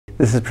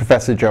This is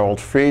Professor Gerald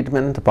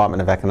Friedman,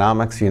 Department of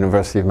Economics,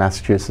 University of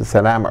Massachusetts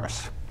at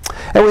Amherst.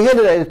 And we're here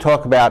today to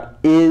talk about,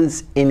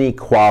 is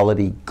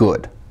inequality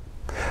good?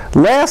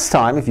 Last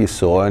time, if you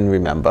saw and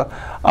remember,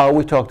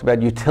 we talked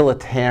about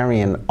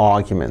utilitarian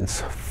arguments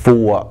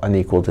for an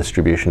equal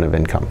distribution of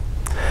income.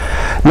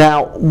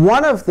 Now,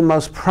 one of the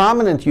most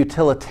prominent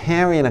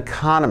utilitarian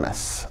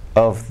economists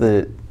of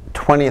the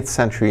 20th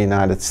century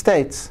United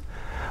States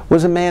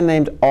was a man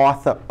named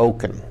Arthur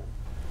Okun,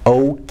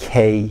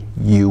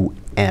 O-K-U-N.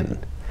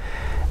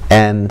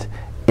 And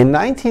in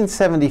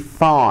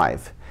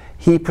 1975,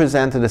 he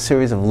presented a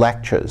series of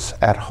lectures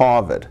at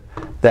Harvard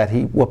that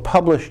were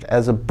published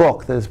as a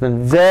book that has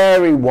been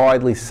very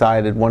widely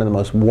cited, one of the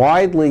most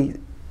widely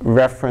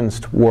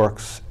referenced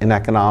works in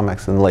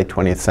economics in the late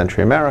 20th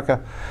century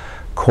America,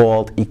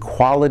 called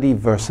Equality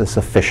versus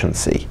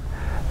Efficiency,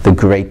 the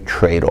Great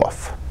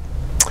Trade-Off.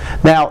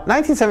 Now,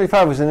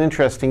 1975 was an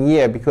interesting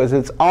year because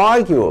it's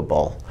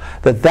arguable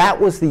that that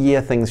was the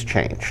year things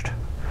changed.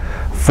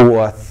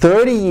 For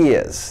 30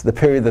 years, the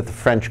period that the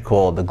French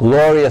called the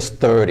Glorious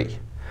 30,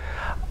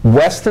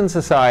 Western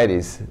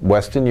societies,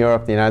 Western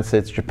Europe, the United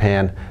States,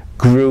 Japan,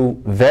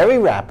 grew very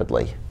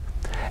rapidly,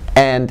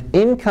 and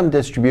income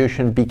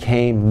distribution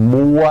became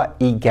more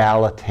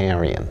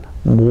egalitarian,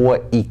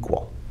 more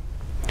equal.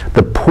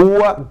 The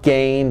poor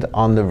gained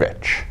on the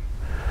rich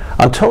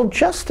until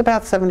just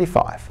about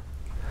 75.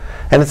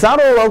 And it's not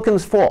all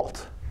Okun's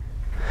fault.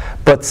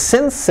 But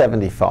since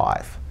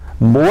 75,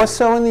 more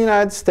so in the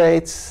United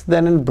States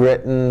than in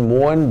Britain,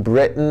 more in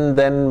Britain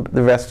than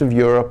the rest of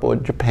Europe or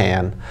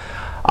Japan,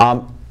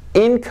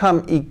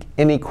 income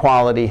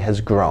inequality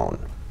has grown.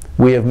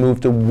 We have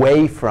moved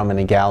away from an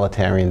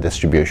egalitarian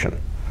distribution,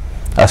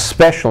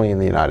 especially in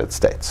the United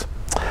States.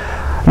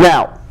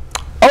 Now,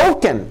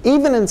 Okun,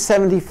 even in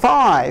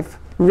 75,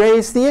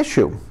 raised the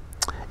issue.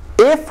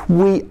 If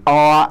we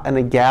are an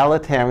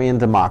egalitarian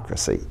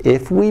democracy,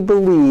 if we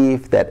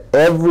believe that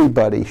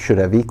everybody should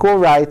have equal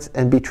rights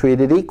and be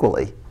treated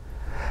equally,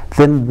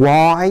 then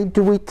why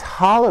do we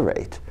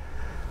tolerate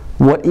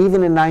what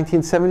even in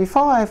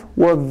 1975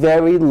 were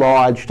very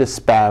large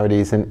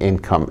disparities in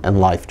income and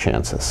life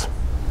chances?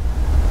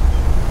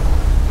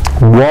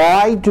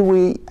 Why do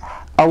we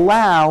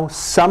allow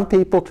some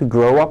people to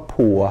grow up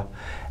poor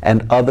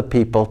and other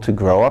people to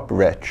grow up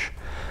rich?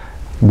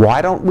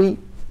 Why don't we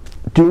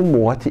do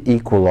more to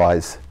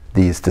equalize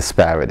these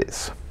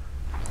disparities?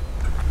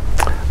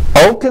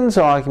 Okun's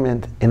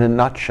argument, in a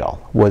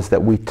nutshell, was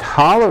that we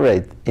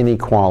tolerate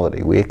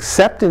inequality, we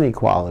accept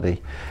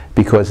inequality,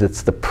 because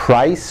it's the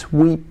price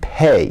we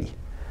pay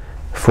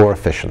for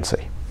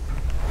efficiency.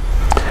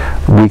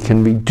 We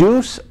can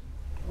reduce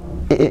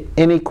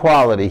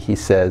inequality, he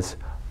says,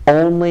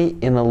 only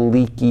in a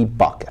leaky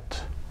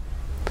bucket.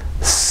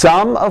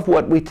 Some of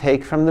what we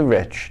take from the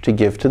rich to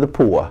give to the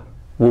poor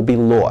will be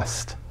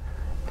lost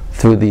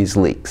through these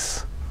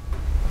leaks.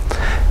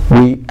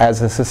 We,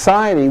 as a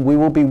society, we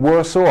will be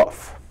worse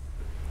off.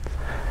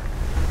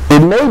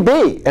 It may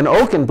be, and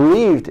Okun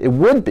believed it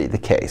would be the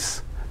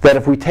case, that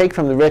if we take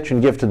from the rich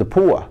and give to the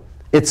poor,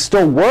 it's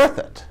still worth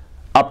it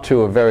up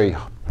to a very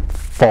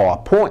far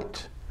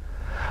point.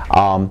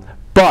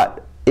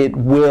 But it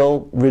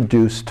will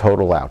reduce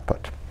total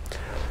output.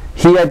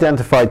 He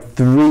identified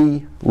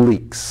 3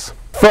 leaks.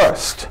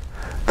 First,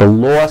 the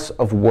loss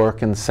of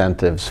work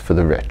incentives for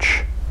the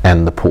rich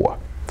and the poor.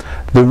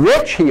 The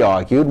rich, he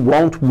argued,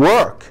 won't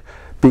work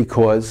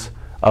because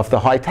of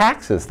the high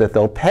taxes that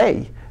they'll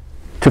pay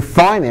to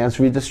finance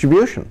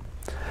redistribution.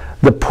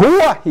 The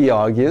poor, he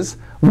argues,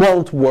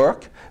 won't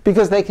work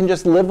because they can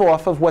just live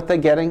off of what they're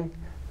getting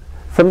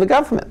from the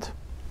government.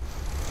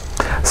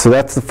 So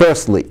that's the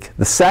first leak.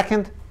 The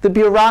second, the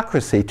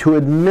bureaucracy to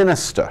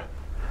administer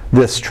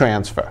this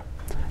transfer.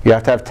 You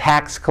have to have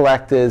tax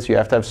collectors, you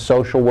have to have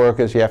social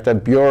workers, you have to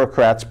have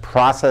bureaucrats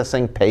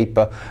processing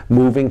paper,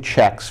 moving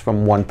checks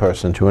from one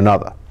person to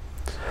another.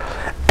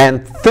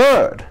 And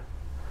third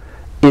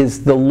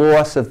is the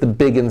loss of the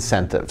big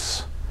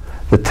incentives,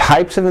 the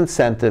types of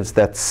incentives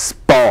that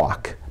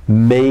spark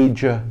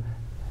major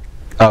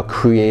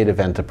creative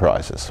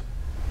enterprises.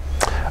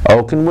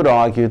 Okun would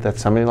argue that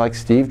somebody like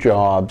Steve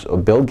Jobs or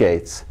Bill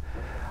Gates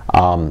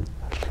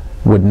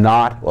would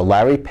not, or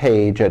Larry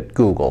Page at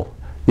Google,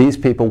 these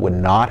people would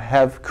not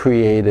have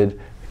created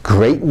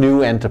great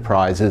new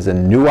enterprises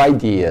and new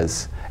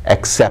ideas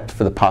except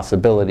for the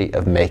possibility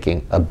of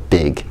making a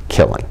big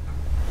killing.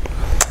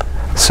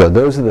 So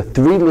those are the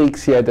 3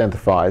 leaks he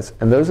identifies,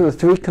 and those are the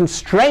 3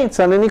 constraints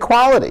on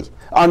inequality,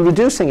 on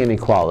reducing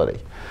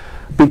inequality.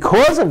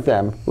 Because of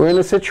them, we're in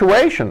a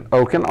situation,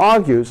 Okun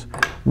argues,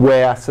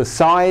 where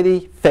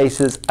society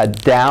faces a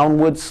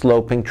downward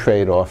sloping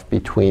trade-off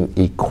between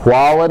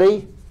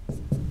equality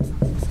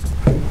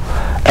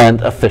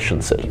and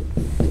efficiency.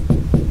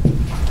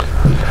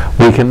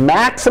 We can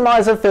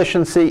maximize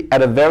efficiency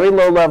at a very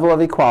low level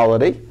of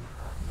equality,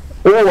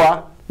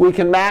 or we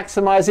can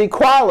maximize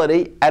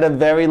equality at a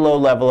very low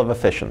level of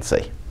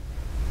efficiency.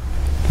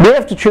 We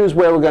have to choose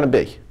where we're going to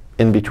be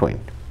in between,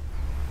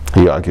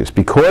 he argues.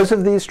 Because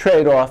of these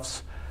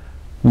trade-offs,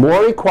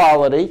 more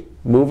equality,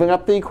 moving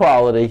up the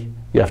equality,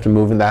 you have to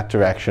move in that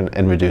direction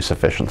and reduce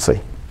efficiency.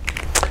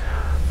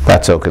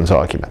 That's Okun's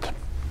argument.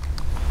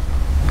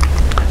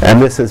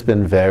 And this has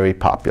been very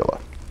popular.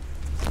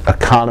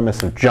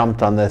 Economists have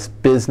jumped on this,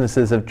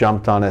 businesses have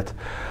jumped on it.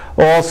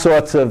 All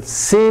sorts of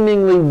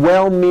seemingly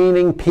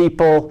well-meaning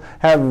people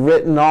have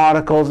written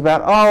articles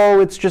about, oh,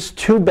 it's just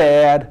too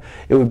bad.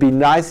 It would be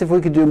nice if we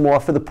could do more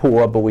for the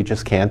poor, but we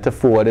just can't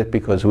afford it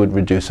because it would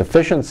reduce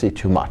efficiency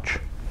too much.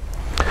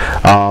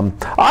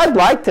 I'd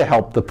like to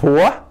help the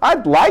poor.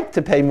 I'd like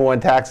to pay more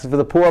in taxes for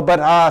the poor,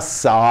 but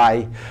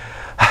sigh.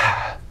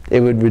 It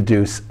would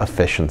reduce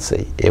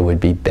efficiency. It would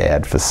be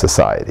bad for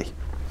society.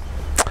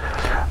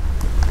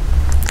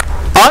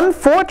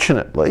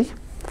 Unfortunately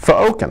for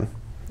Okun,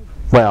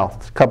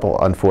 well, a couple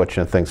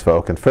unfortunate things for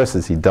Okun. First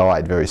is he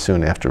died very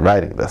soon after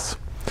writing this.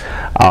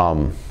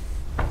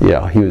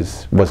 He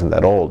wasn't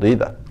that old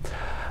either.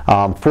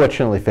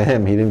 Fortunately for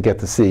him, he didn't get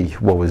to see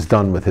what was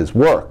done with his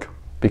work,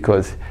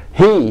 because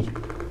he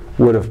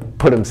would have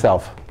put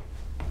himself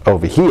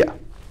over here.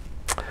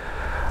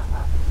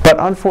 But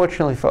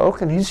unfortunately for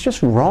Okun, he's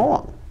just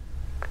wrong.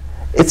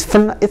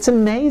 It's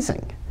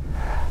amazing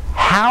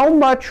how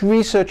much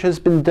research has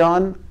been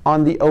done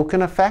on the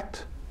Okun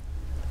effect,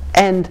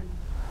 and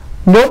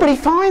nobody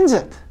finds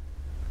it.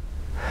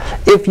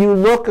 If you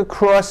look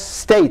across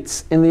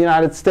states in the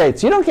United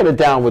States, you don't get a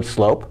downward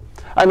slope.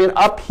 I mean,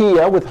 up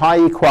here with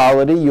high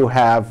equality, you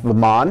have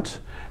Vermont.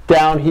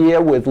 Down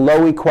here with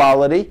low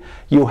equality,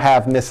 you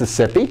have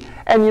Mississippi.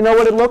 And you know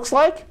what it looks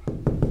like?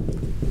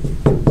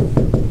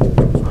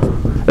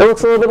 It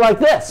looks a little bit like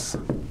this,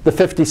 the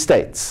 50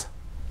 states.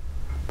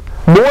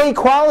 More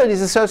equality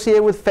is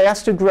associated with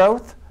faster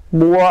growth,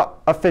 more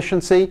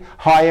efficiency,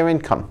 higher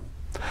income.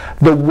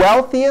 The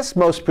wealthiest,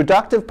 most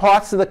productive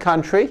parts of the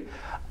country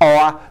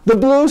are the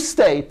blue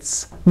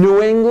states,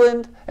 New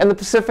England and the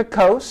Pacific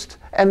Coast,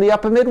 and the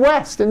upper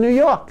Midwest in New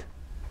York.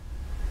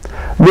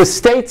 The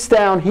states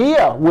down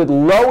here with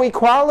low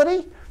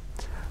equality,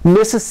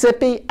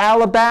 Mississippi,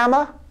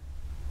 Alabama,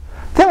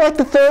 they're like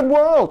the third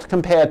world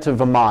compared to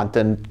Vermont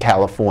and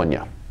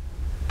California.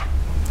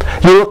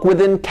 You look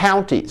within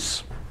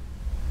counties,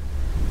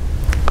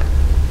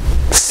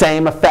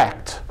 same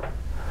effect.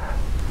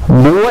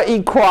 More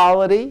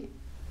equality,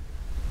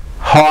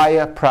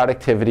 higher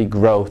productivity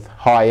growth,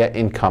 higher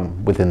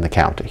income within the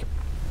county.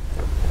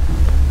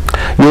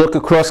 You look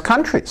across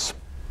countries,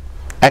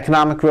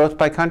 economic growth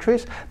by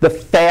countries, the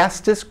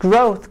fastest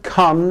growth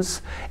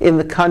comes in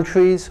the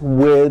countries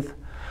with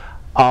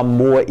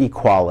more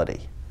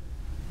equality.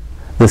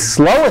 The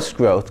slowest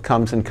growth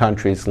comes in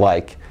countries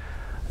like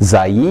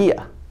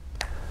Zaire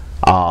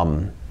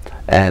and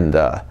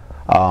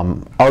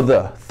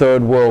other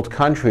third world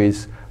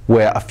countries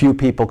where a few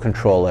people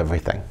control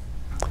everything.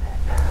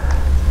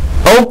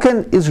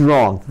 Okun is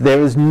wrong.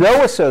 There is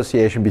no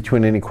association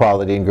between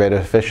inequality and greater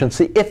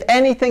efficiency. If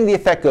anything, the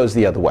effect goes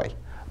the other way.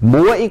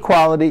 More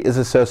equality is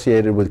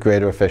associated with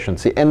greater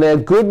efficiency, and there are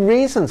good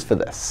reasons for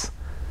this.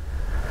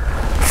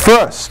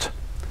 First,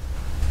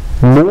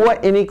 more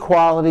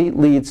inequality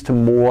leads to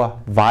more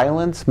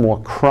violence,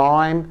 more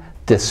crime,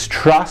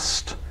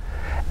 distrust,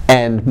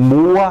 and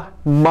more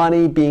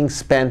money being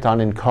spent on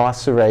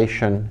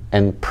incarceration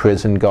and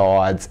prison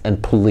guards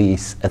and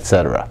police,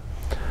 etc.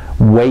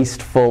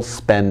 Wasteful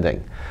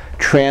spending.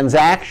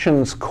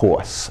 Transactions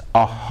costs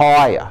are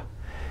higher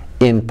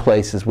in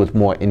places with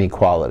more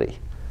inequality.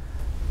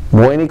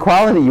 More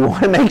inequality, you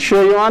want to make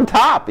sure you're on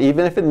top,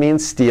 even if it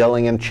means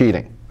stealing and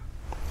cheating.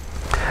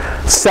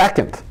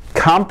 Second,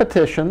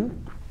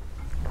 competition,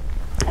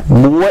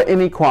 more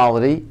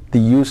inequality, the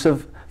use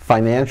of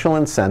financial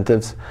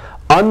incentives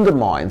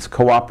undermines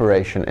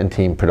cooperation and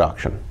team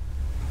production.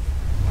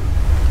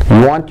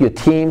 You want your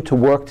team to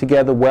work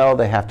together well,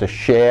 they have to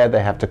share,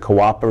 they have to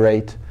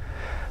cooperate,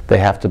 they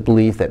have to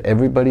believe that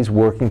everybody's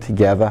working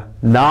together,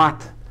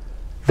 not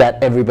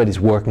that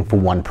everybody's working for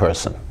one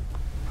person.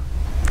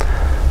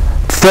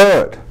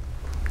 Third,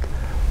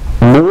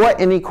 more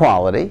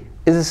inequality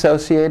is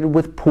associated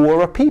with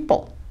poorer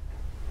people.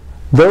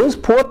 Those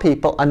poor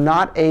people are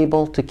not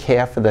able to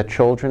care for their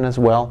children as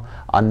well,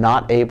 are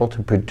not able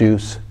to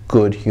produce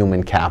good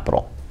human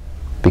capital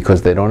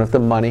because they don't have the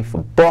money for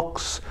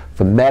books,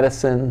 for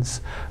medicines,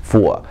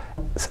 for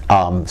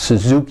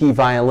Suzuki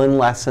violin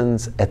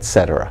lessons,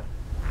 etc.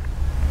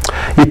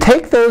 You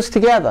take those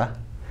together,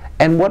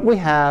 and what we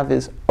have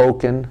is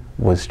Okun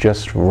was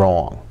just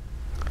wrong.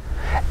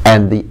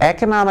 And the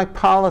economic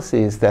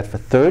policies that for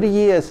 30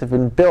 years have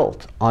been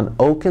built on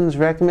Okun's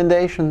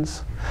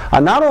recommendations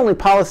are not only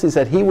policies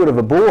that he would have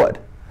abhorred,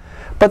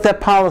 but they're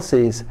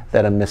policies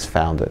that are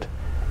misfounded.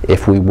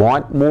 If we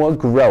want more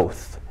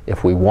growth,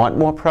 if we want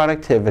more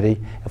productivity,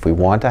 if we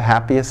want a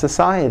happier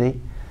society,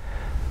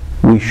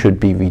 we should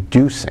be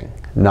reducing,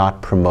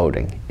 not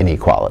promoting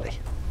inequality.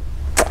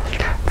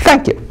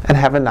 Thank you, and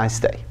have a nice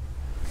day.